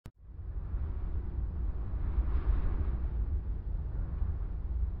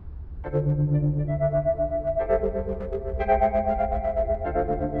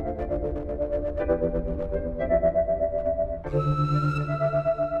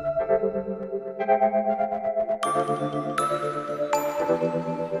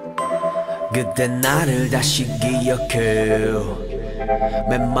그때 나를 다시 기억해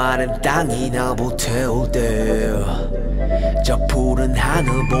메마른 땅이 나 불태울 때 저 푸른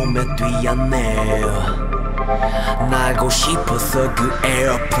하늘 보며 뛰었네 날고 싶었어 그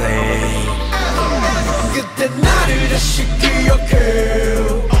에어플레인 그때 나를 다시 기억해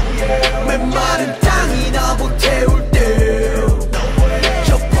메마른 땅이 나 불태울 때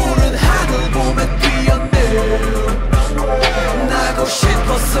저 푸른 하늘 보며 뛰었네 날고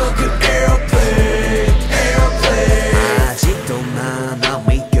싶었어 그 에어플레인 아직도 난 안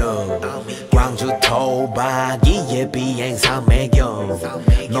믿겨 광주 토박이의 비행사 매겨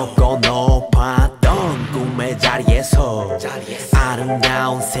높고 높았던 꿈의 자리에서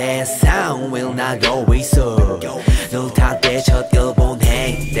아름다운 세상 을 나고 있어 눈 탈 때 첫 일본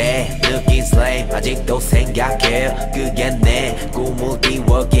행때 느낀 슬레임 아직도 생각해 그게 내 꿈을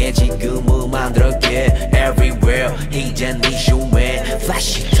띄워게 지금을 만들었게 everywhere 이젠 네 슈에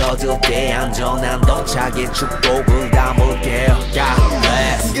플래시 터질 때 안전한 도착에 축복을 담을게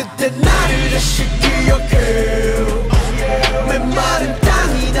그때 나를 다시 기억해 메마른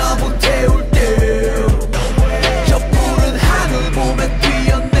땅이 나 불태울 때 저 푸른 하늘 보며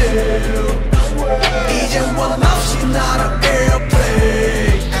뛰었네 이젠 원 없이 날아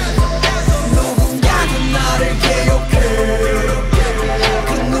에어플레인 누군가도 나를 기억해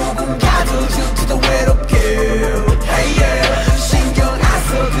그 누군가도 지금도 외롭게 hey yeah. 신경 안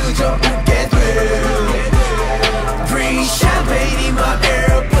써 그저 웃게 돼 Bring champagne in my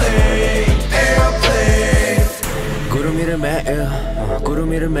airplane 구름 위를 매일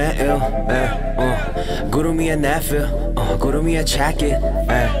구름 위를 매일 구름 위에 내 feel 구름 위에 check it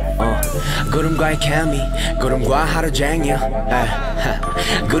구름과의 케미 구름과 하루 종일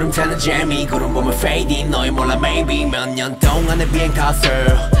구름 타는 재미 구름 보면 fading 너희 몰라 maybe 몇 년 동안의 비행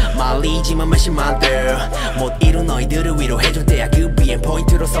탓을 말리지만 몇십만 대못 이룬 너희들을 위로해줄 때야 그 비행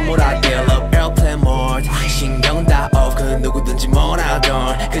포인트로 선물할게 Love airplane mode 신경 다 off 그 누구든지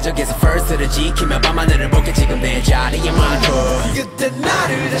뭐라던 그저께서 first를 지키며 밤하늘을 볼게 지금 내 자리에 맞춰 그때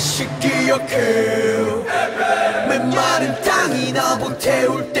나를 다시 기억해 메마른 땅이 나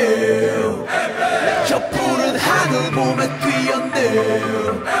불태울 때 저 푸른 하늘 보며 뛰었네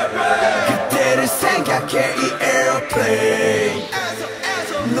그때를 생각해 이 에어플레인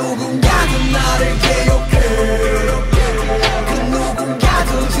누군가도 나를 기억해 그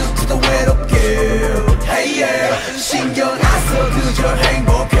누군가도 지금도 외롭게 hey yeah. 신경 안 써 그저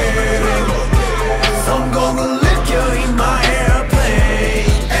행복해 성공을 느껴 in my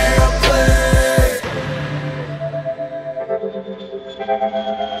airplane airplane